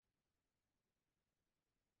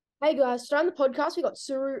Hey guys, today on the podcast we got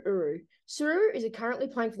Suru Uru. Suru is currently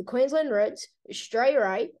playing for the Queensland Reds, Australia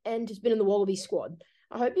A, and has been in the Wallaby squad.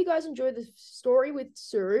 I hope you guys enjoy the story with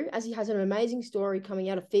Suru, as he has an amazing story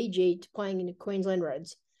coming out of Fiji to playing in the Queensland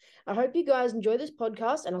Reds. I hope you guys enjoy this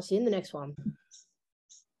podcast, and I'll see you in the next one.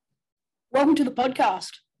 Welcome to the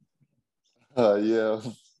podcast. Yeah,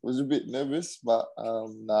 was a bit nervous, but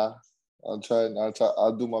nah, I'll try.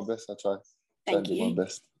 I'll do my best. Thank do you. my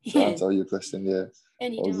best to answer your question. Yeah, all good.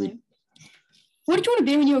 Anytime. What did you want to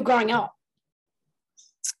be when you were growing up?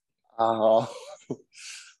 Well,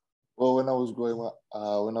 when I was growing up,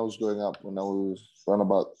 when I was around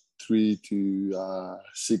about 3 to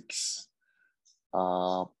 6,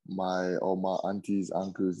 all my aunties,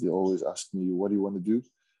 uncles, they always ask me, "What do you want to do?"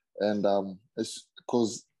 And it's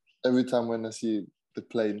because every time when I see the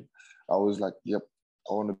plane, I was like, "Yep,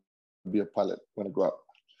 I want to be a pilot when I grow up."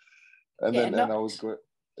 And Yeah, then no- and I was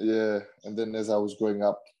and then as I was growing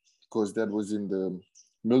up, because dad was in the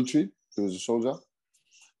military, he was a soldier.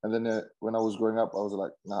 And then when I was growing up, I was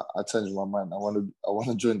like, "Nah, I changed my mind. I want to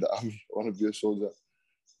join the army. I want to be a soldier."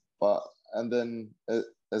 But and then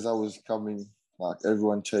as I was coming, like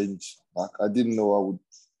everyone changed. Like I didn't know I would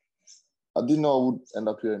end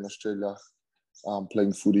up here in Australia,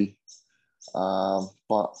 playing footy.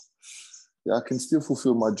 But yeah, I can still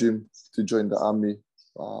fulfill my dream to join the army.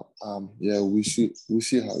 Yeah, we see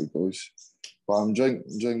how it goes. But I'm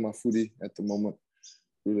enjoying my footy at the moment.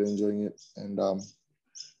 Really enjoying it, and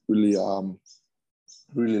really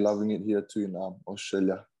really loving it here too in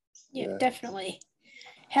Australia. yeah, Yeah. definitely.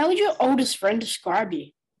 How would your oldest friend describe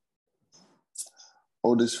you?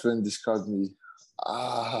 Oldest friend described me.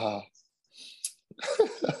 Ah.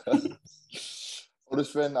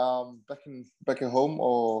 Oldest friend back at home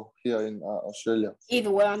or here in Australia?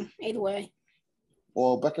 Either way.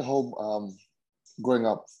 Well, back at home, growing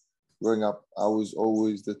up, I was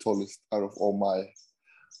always the tallest out of all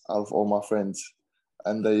my friends,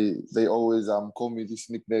 and they always call me this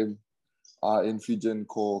nickname in Fijian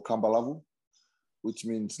called Kambalavu, which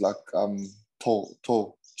means like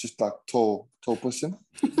tall, just like tall person.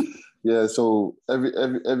 Yeah, so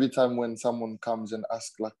every time when someone comes and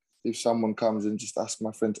asks, like if someone comes and just asks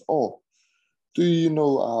my friends, "Oh, do you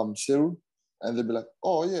know Seru?" And they'll be like,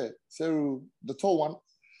 "Oh yeah, Seru, the tall one."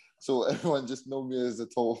 So everyone just know me as a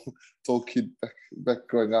tall kid back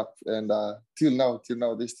growing up, and till now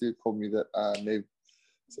they still call me that name.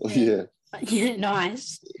 So yeah. Yeah,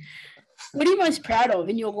 nice. What are you most proud of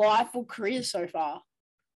in your life or career so far?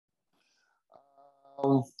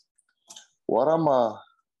 Um, what I'm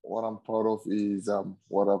proud of is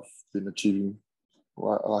what I've been achieving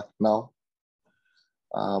right like now.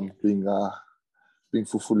 Being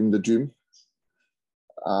fulfilling the dream.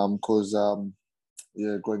 Because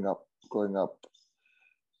yeah, growing up,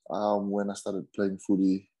 when I started playing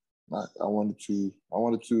footy, like I wanted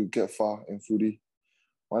to get far in footy.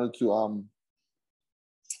 Wanted to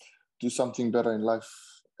do something better in life,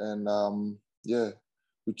 and yeah,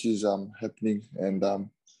 which is happening, and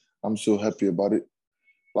I'm so happy about it.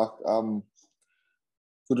 Like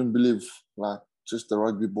couldn't believe like just the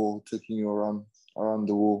rugby ball taking you around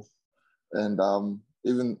the world, and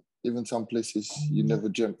even some places you never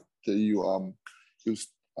dreamt that you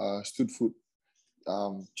stood foot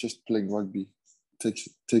just playing rugby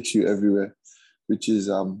takes you everywhere, which is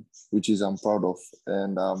I'm proud of,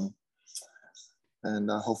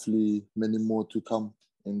 and hopefully many more to come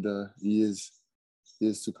in the years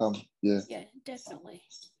to come. Yeah. Yeah, definitely.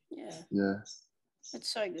 Yeah.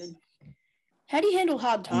 That's so good. How do you handle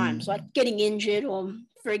hard times, like getting injured or,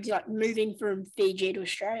 for example, moving from Fiji to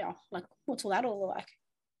Australia? Like, what's all that all like?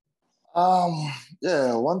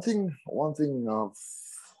 Yeah, one thing I've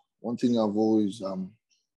always wanna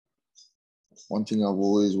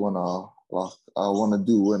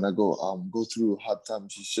do when I go through hard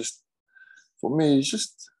times is just, for me, it's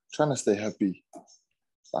just trying to stay happy.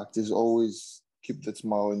 Like just always keep that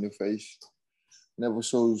smile on your face. Never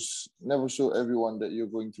show everyone that you're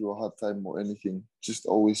going through a hard time or anything. Just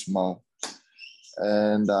always smile.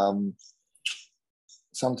 And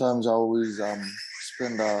sometimes I always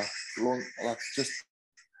spend just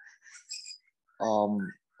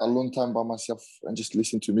a long time by myself and just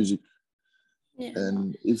listen to music. Yeah.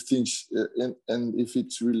 And if things and if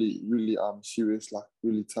it's really really serious, like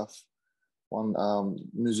really tough, one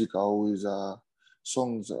music I always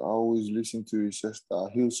songs I always listen to is just a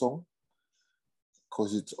hill song,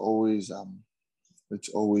 because it's always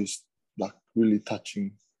like really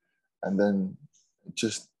touching, and then it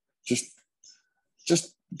just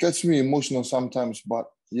gets me emotional sometimes. But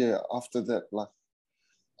yeah, after that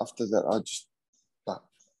I just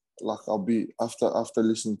like I'll be after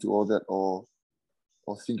listening to all that, or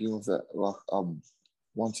or thinking of that. Like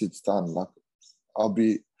once it's done, like I'll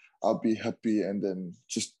be happy, and then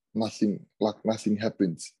just nothing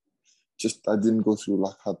happens. Just I didn't go through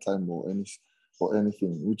like hard time or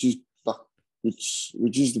anything, which is like which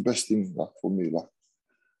is the best thing like for me. Like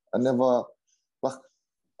I never like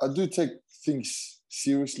I do take things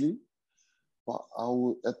seriously, but I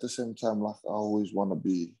will, at the same time, like I always want to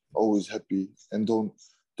be always happy, and don't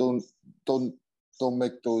don't don't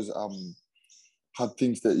make those hard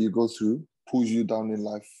things that you go through pulls you down in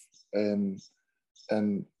life, and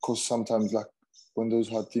because sometimes like when those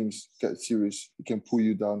hard things get serious, it can pull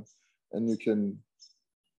you down, and you can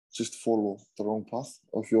just follow the wrong path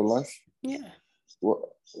of your life. Yeah.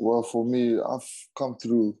 Well, for me, I've come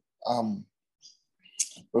through.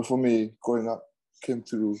 Well, for me, growing up, came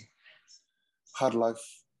through hard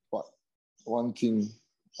life, but one thing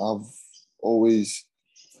I've always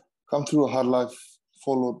come through a hard life,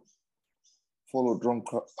 followed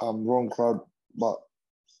wrong crowd, but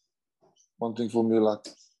one thing for me, like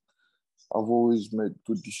I've always made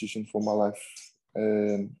good decisions for my life,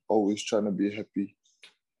 and always trying to be happy.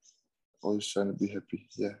 Always trying to be happy.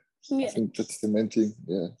 Yeah. I Yeah. think that's the main thing.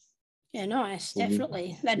 Yeah. Yeah, nice. For me.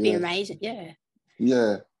 Definitely. That'd be amazing. Yeah.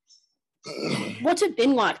 Yeah. What's it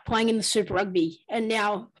been like playing in the Super Rugby and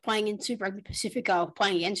now playing in Super Rugby Pacifica,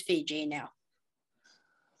 playing against Fiji now?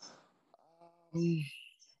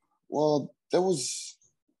 Well, that was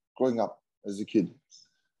growing up as a kid,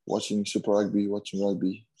 watching Super Rugby, watching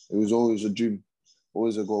rugby. It was always a dream,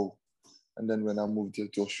 always a goal. And then when I moved here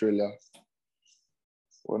to Australia,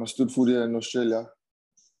 when I stood foot here in Australia,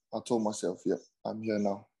 I told myself, yep, I'm here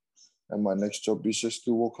now. And my next job is just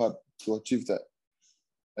to work hard to achieve that.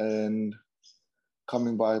 And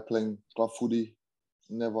coming by playing club footy,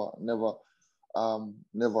 never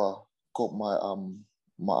caught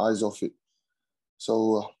my eyes off it.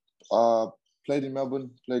 So played in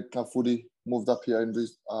Melbourne, played club footy, moved up here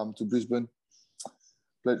to Brisbane,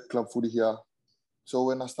 played club footy here. So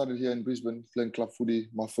when I started here in Brisbane playing club footy,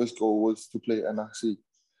 my first goal was to play NRC.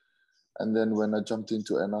 And then when I jumped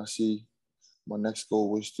into NRC, my next goal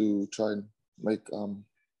was to try and make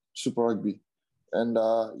Super Rugby. And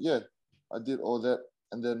yeah, I did all that.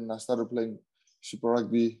 And then I started playing Super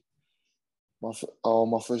Rugby. My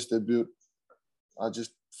first debut, I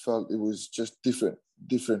just felt it was just different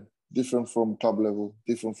from club level,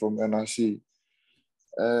 different from NRC.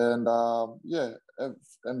 And yeah,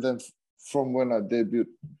 and then from when I debuted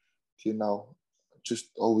till now,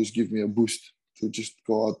 just always give me a boost to just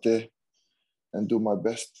go out there and do my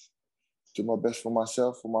best for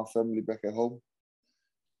myself, for my family back at home.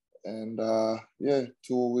 And yeah,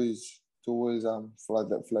 to always fly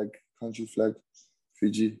that flag, country flag,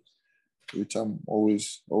 Fiji, which I'm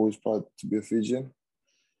always proud to be a Fijian.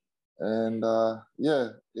 And yeah,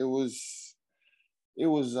 it was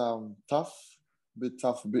tough, a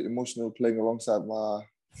bit emotional playing alongside my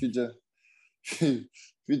Fijian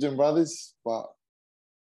brothers. But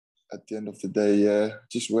at the end of the day, yeah,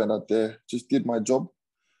 just went out there, just did my job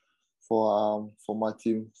for my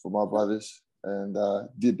team, for my brothers, and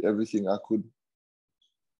did everything I could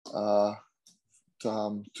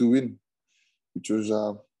to win, which was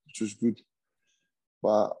good.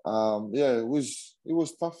 But yeah, it was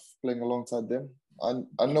tough playing alongside them.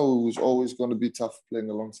 I know it was always going to be tough playing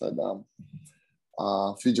alongside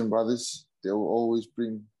Fijian brothers. They will always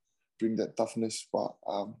bring that toughness. But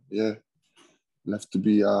yeah,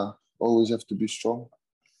 always have to be strong.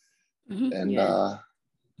 Mm-hmm. And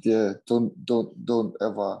yeah, don't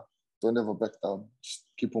ever back down. Just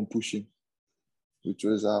keep on pushing. Which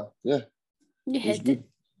was yeah. Yeah,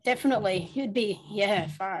 definitely. You'd be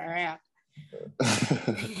far out.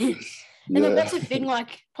 And then what's it been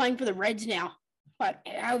like playing for the Reds now? Like,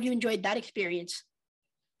 how have you enjoyed that experience?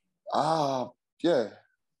 Yeah.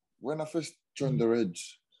 When I first joined the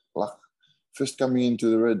Reds, like first coming into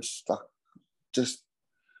the Reds, like just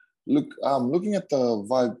looking at the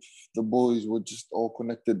vibe, the boys were just all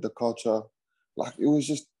connected, the culture, like it was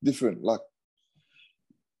just different. Like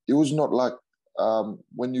it was not like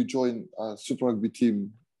when you join a Super Rugby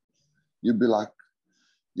team, you'd be like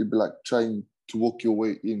trying to work your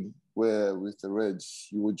way in. Where with the Reds,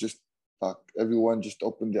 you would just like everyone just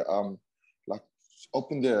open their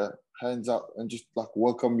hands up and just like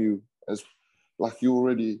welcome you as like you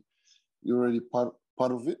already part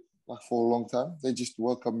of it, like for a long time. They just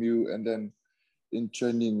welcome you, and then in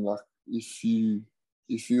training, like if you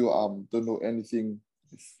don't know anything,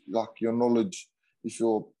 if like your knowledge, if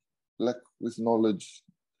you're lack with knowledge,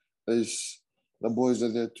 there's the boys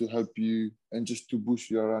are there to help you and just to boost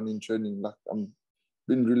you around in training. Like I'm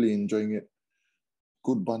been really enjoying it.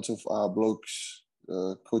 Good bunch of blokes,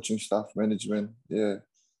 coaching staff, management, yeah,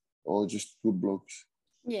 or just good blokes.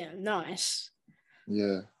 Yeah, nice.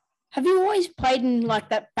 Yeah. Have you always played in like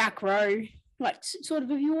that back row? Like sort of,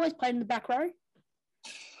 have you always played in the back row?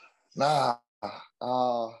 Nah.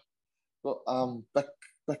 But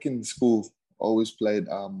back in school, always played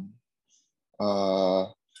uh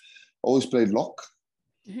always played lock.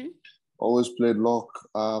 Mm-hmm. Always played lock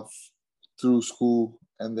through school,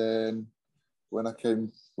 and then when I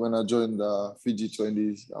joined the Fiji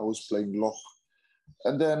 20s, I was playing lock.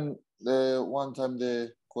 And then the one time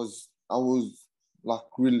there, because I was like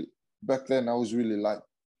really back then, I was really light.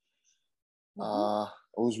 I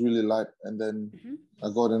was really light, and then I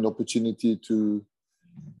got an opportunity to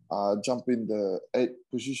jump in the 8th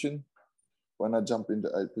position. When I jumped in the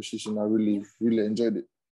 8th position, I really enjoyed it.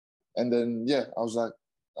 And then I was like,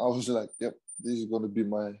 yep, this is gonna be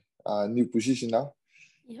my new position now.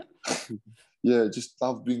 Yep. Yeah, just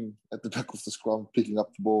love being at the back of the scrum, picking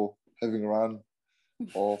up the ball, having a run,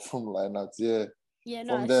 or from lineouts. Yeah. Yeah,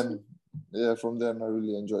 From nice. from then I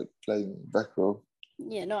really enjoyed playing back row.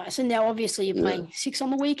 Yeah, nice. And now obviously you're playing 6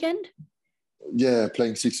 on the weekend? Yeah,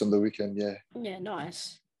 playing 6 on the weekend, yeah. Yeah,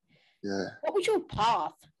 nice. Yeah. What was your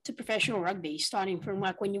path to professional rugby, starting from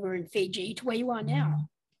like when you were in Fiji to where you are now?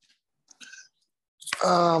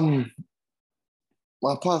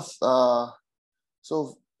 My path,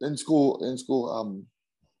 so in school,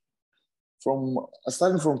 from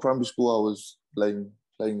starting from primary school, I was playing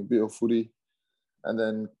a bit of footy, and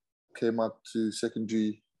then came up to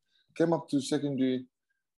secondary. My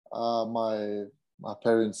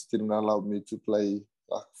parents didn't allow me to play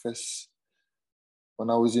like first when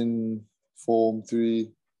I was in Form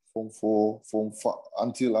 3, Form 4, Form 5,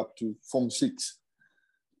 until up to Form 6.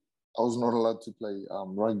 I was not allowed to play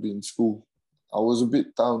rugby in school. I was a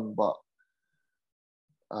bit down, but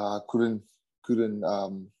couldn't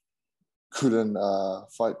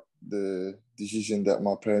fight the decision that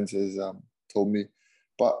my parents has told me.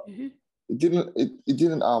 But it didn't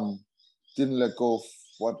let go of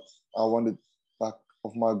what I wanted, back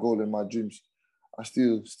of my goal and my dreams. I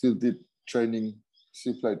still did training,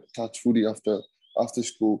 still played touch footy after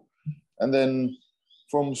school, and then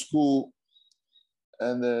from school,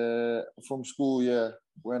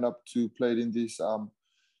 went up to played in this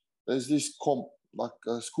there's this comp, like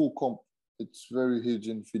a school comp. It's very huge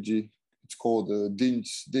in Fiji. It's called the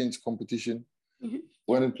Dean's competition.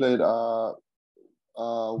 When I played,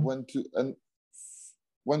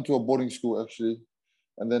 went to a boarding school actually,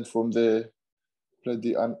 and then from there played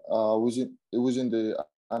the it was in the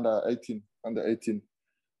under 18.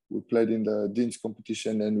 We played in the Dean's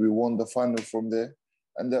competition and we won the final from there,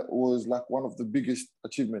 and that was like one of the biggest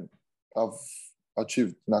achievement I've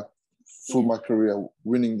achieved like through my career.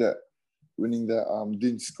 Winning that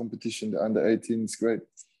Dean's competition, the under 18 is great.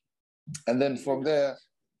 And then from there,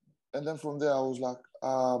 I was like,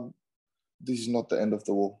 this is not the end of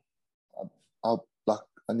the world. I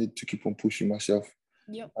need to keep on pushing myself.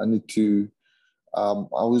 Yep. I need to I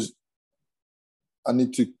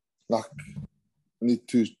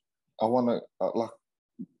want to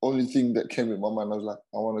only thing that came in my mind, I was like,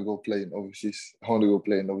 I want to go play in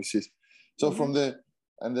overseas. So from there,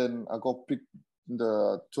 and then I got picked in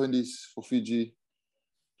the 20s for Fiji,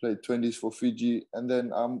 played 20s for Fiji, and then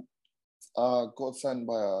got signed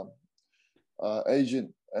by a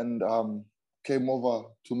agent and came over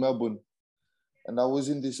to Melbourne, and I was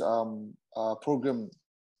in this program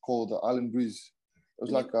called the Island Breeze. It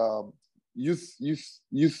was like a youth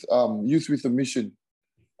with a mission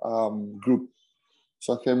group.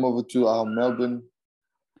 So I came over to Melbourne,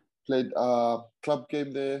 played club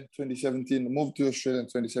game there 2017, moved to Australia in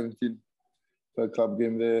 2017, played club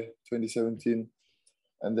game there 2017,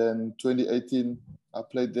 and then 2018 I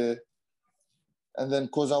played there. And then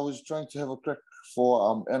because I was trying to have a crack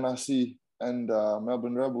for NRC and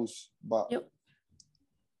Melbourne Rebels, but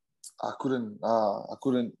I couldn't have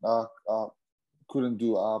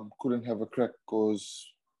a crack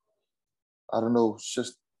because I don't know, it's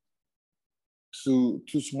just too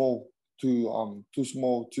small, too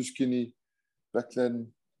skinny back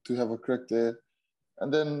then to have a crack there.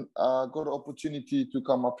 And then I got an opportunity to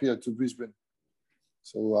come up here to Brisbane.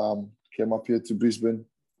 So came up here to Brisbane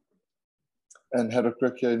and had a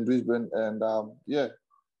crack here in Brisbane, and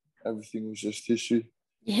everything was just history.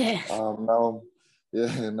 Yeah. Now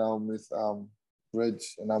I'm with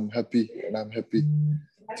Reds, and I'm happy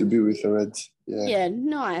to be with the Reds. Yeah. Yeah,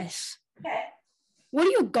 nice. What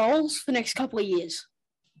are your goals for next couple of years?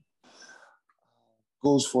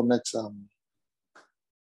 Goals for next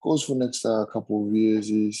couple of years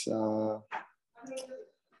is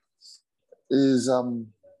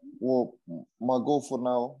well, my goal for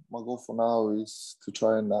now is to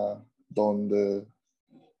try and don the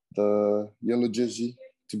yellow jersey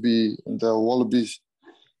to be in the Wallabies.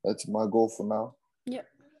 That's my goal for now. Yep.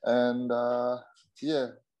 And yeah,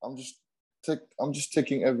 I'm just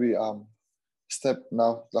taking every step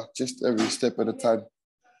now, like just every step at a time.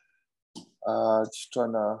 Just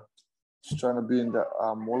trying to be in the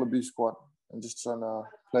Wallaby squad and just trying to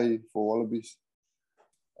play for Wallabies.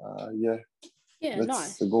 Yeah. Yeah, That's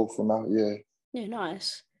nice. the goal for now. Yeah. Yeah,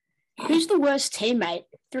 nice. Who's the worst teammate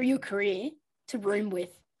through your career to room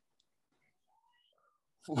with?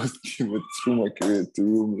 Through my career to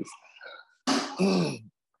room with.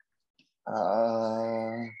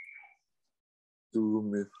 To room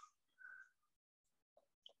with.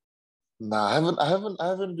 Nah, I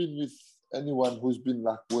haven't been with anyone who's been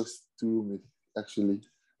like worst to room with. Actually,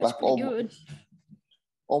 That's like pretty good.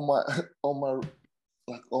 all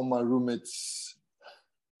my roommates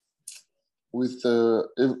with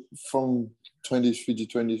from 20s, Fiji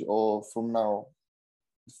 20s, or from now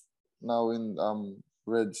in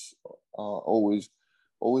Reds, always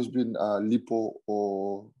been Lipo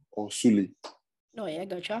or Suli, Oh yeah,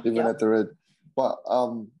 gotcha. even at the Red. But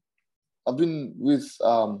I've been with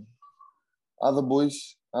other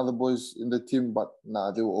boys in the team, but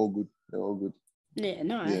nah, they were all good. Yeah,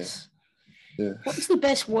 nice. Yeah. What's the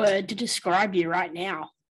best word to describe you right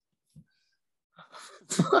now?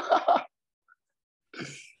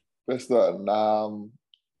 Best word.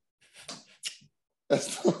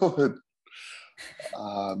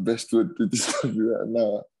 Best word to describe you right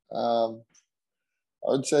now. I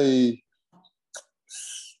would say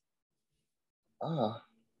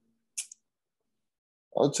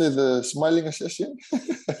the smiling assassin.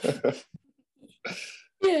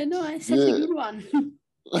 Yeah, nice. That's a good one.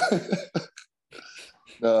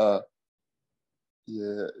 I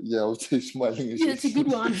would say smiling assassin. Yeah, that's a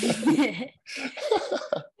good one.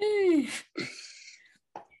 Yeah.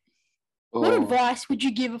 What advice would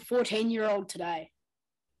you give a 14-year-old today?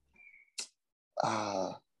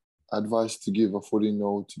 Advice to give a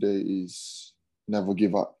 14-year-old today is never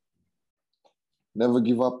give up. Never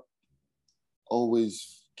give up.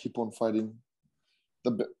 Always keep on fighting.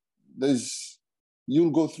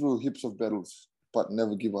 You'll go through heaps of battles, but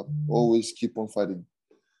never give up. Always keep on fighting.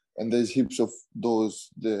 And there's heaps of doors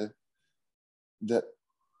there that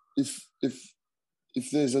if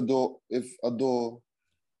there's a door, if a door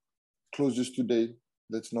closes today,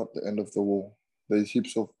 that's not the end of the world. There's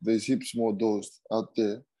heaps more doors out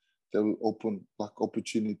there that will open like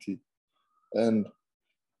opportunity. And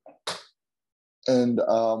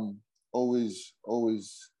always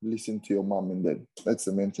listen to your mom and dad. That's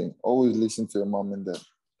the main thing. Always listen to your mom and dad,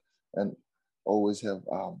 and always have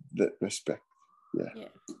that respect. Yeah,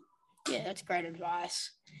 that's great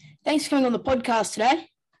advice. Thanks for coming on the podcast today.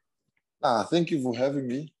 Thank you for having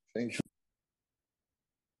me. Thank you.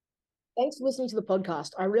 Thanks for listening to the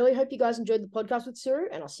podcast. I really hope you guys enjoyed the podcast with Suru,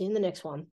 and I'll see you in the next one.